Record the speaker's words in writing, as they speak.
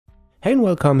Hey and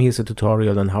welcome, here's a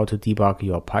tutorial on how to debug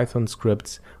your Python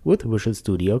scripts with Visual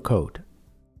Studio Code.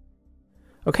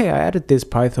 Okay, I added this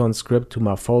Python script to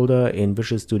my folder in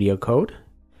Visual Studio Code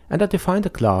and I defined a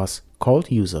class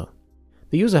called user.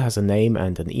 The user has a name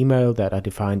and an email that are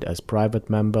defined as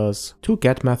private members, two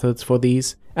get methods for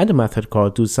these, and a method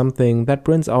called doSomething that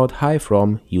prints out hi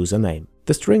from username.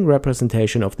 The string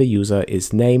representation of the user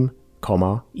is name,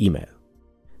 email.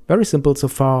 Very simple so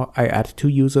far. I add two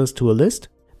users to a list.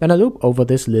 Then I loop over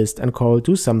this list and call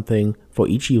doSomething for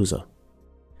each user.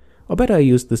 Or better, I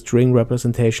use the string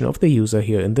representation of the user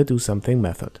here in the doSomething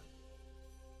method.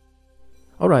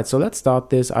 Alright, so let's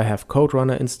start this. I have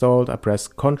CodeRunner installed. I press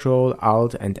Ctrl,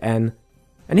 Alt and N.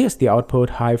 And here's the output,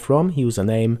 hi from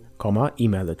username,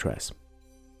 email address.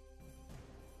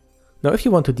 Now if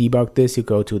you want to debug this, you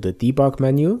go to the debug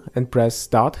menu and press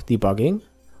Start Debugging,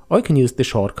 or you can use the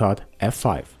shortcut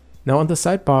F5. Now on the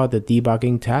sidebar, the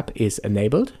debugging tab is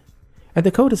enabled and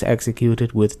the code is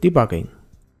executed with debugging.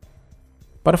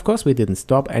 But of course we didn't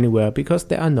stop anywhere because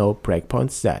there are no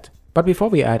breakpoints set. But before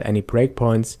we add any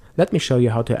breakpoints, let me show you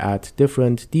how to add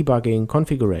different debugging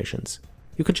configurations.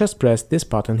 You can just press this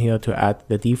button here to add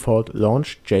the default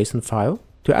launch JSON file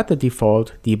to add the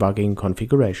default debugging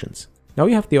configurations. Now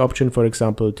you have the option, for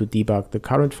example, to debug the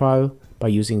current file by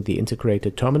using the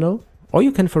integrated terminal. Or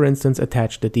you can, for instance,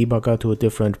 attach the debugger to a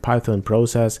different Python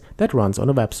process that runs on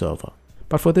a web server.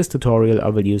 But for this tutorial I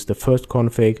will use the first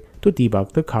config to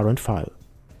debug the current file.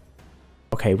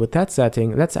 Okay, with that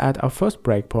setting, let's add our first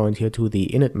breakpoint here to the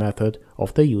init method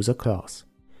of the user class.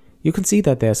 You can see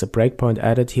that there's a breakpoint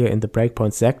added here in the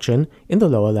breakpoint section in the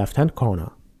lower left hand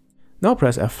corner. Now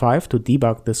press F5 to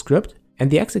debug the script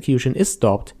and the execution is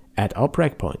stopped at our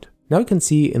breakpoint. Now you can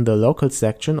see in the local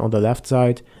section on the left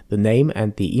side the name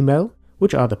and the email,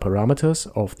 which are the parameters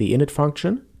of the init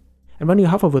function. And when you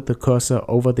hover with the cursor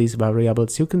over these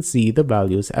variables, you can see the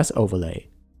values as overlay.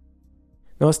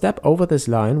 Now a step over this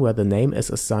line where the name is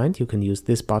assigned, you can use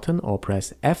this button or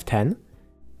press F10.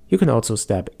 You can also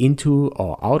step into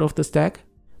or out of the stack,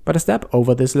 but a step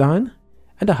over this line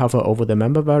and a hover over the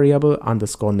member variable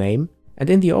underscore name.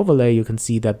 And in the overlay you can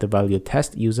see that the value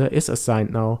test user is assigned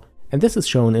now, and this is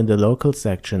shown in the local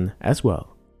section as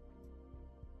well.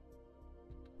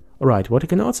 Alright, what you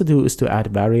can also do is to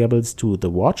add variables to the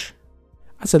watch.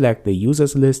 I select the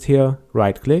users list here,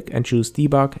 right click and choose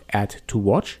debug add to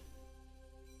watch.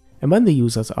 And when the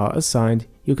users are assigned,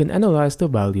 you can analyze the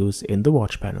values in the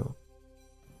watch panel.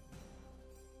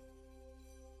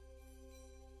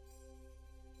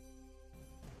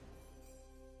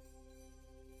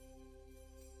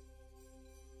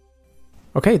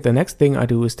 Okay, the next thing I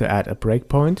do is to add a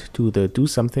breakpoint to the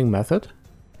doSomething method.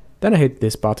 Then I hit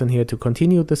this button here to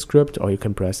continue the script, or you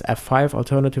can press F5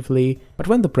 alternatively, but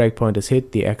when the breakpoint is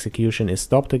hit, the execution is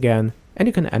stopped again and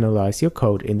you can analyze your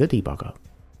code in the debugger.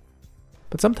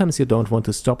 But sometimes you don't want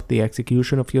to stop the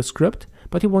execution of your script,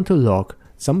 but you want to log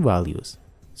some values.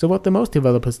 So what the most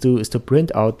developers do is to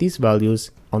print out these values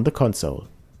on the console.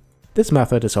 This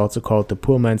method is also called the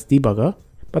poor man's debugger,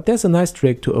 but there's a nice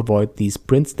trick to avoid these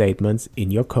print statements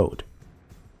in your code.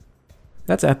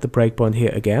 Let's add the breakpoint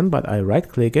here again, but I right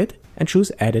click it and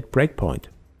choose Edit Breakpoint.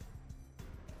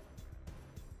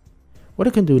 What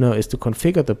I can do now is to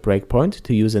configure the breakpoint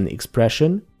to use an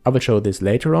expression. I will show this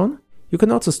later on. You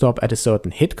can also stop at a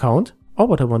certain hit count, or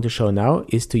what I want to show now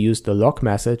is to use the log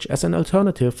message as an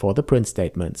alternative for the print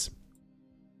statements.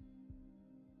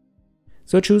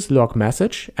 So I choose log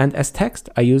message, and as text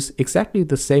I use exactly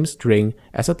the same string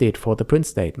as I did for the print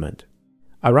statement.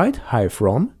 I write hi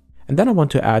from, and then I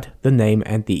want to add the name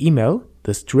and the email,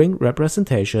 the string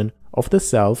representation of the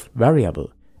self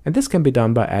variable. And this can be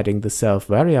done by adding the self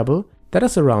variable that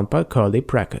is surrounded by curly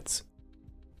brackets.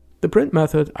 The print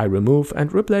method I remove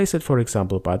and replace it, for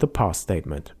example, by the pass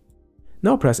statement.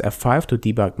 Now press F5 to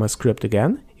debug my script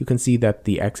again. You can see that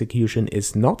the execution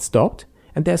is not stopped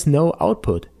and there's no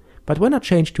output. But when I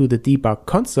change to the debug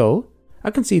console,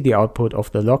 I can see the output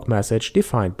of the log message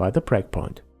defined by the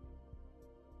breakpoint.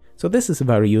 So this is a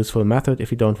very useful method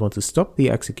if you don't want to stop the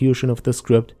execution of the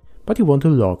script, but you want to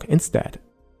log instead.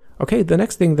 Okay, the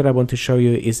next thing that I want to show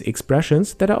you is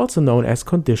expressions that are also known as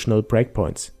conditional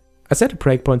breakpoints. I set a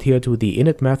breakpoint here to the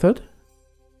init method.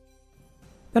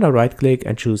 Then I right click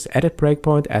and choose Edit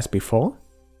Breakpoint as before.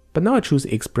 But now I choose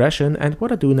expression, and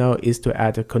what I do now is to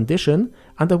add a condition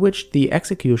under which the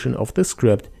execution of the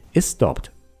script is stopped.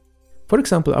 For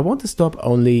example, I want to stop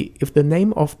only if the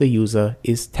name of the user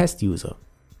is test user.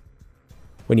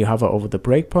 When you hover over the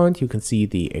breakpoint, you can see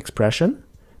the expression.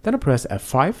 Then I press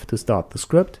F5 to start the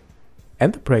script,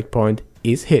 and the breakpoint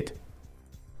is hit.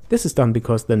 This is done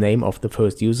because the name of the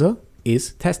first user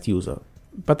is test user.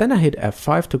 But then I hit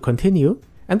F5 to continue,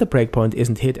 and the breakpoint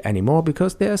isn't hit anymore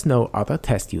because there is no other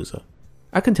test user.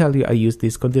 I can tell you I use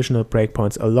these conditional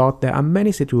breakpoints a lot. There are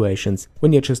many situations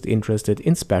when you're just interested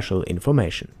in special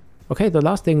information. Okay, the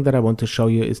last thing that I want to show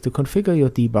you is to configure your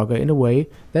debugger in a way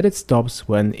that it stops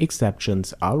when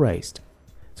exceptions are raised.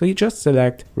 So you just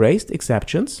select Raised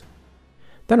Exceptions,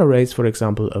 then I raise, for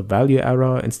example, a value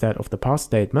error instead of the pass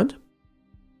statement.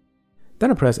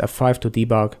 Then I press F5 to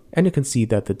debug, and you can see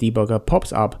that the debugger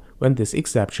pops up when this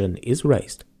exception is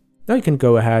raised. Now you can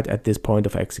go ahead at this point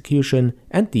of execution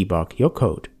and debug your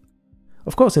code.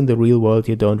 Of course, in the real world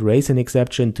you don't raise an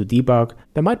exception to debug.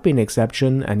 There might be an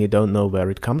exception and you don't know where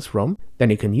it comes from. Then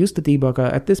you can use the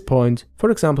debugger at this point,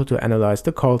 for example, to analyze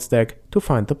the call stack to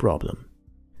find the problem.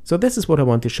 So this is what I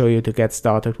want to show you to get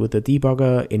started with the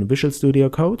debugger in Visual Studio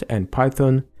Code and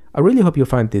Python. I really hope you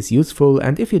find this useful,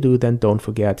 and if you do, then don't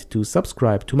forget to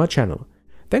subscribe to my channel.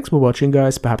 Thanks for watching,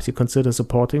 guys. Perhaps you consider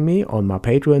supporting me on my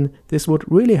Patreon. This would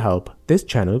really help this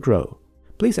channel grow.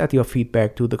 Please add your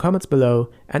feedback to the comments below,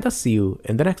 and I'll see you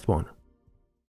in the next one.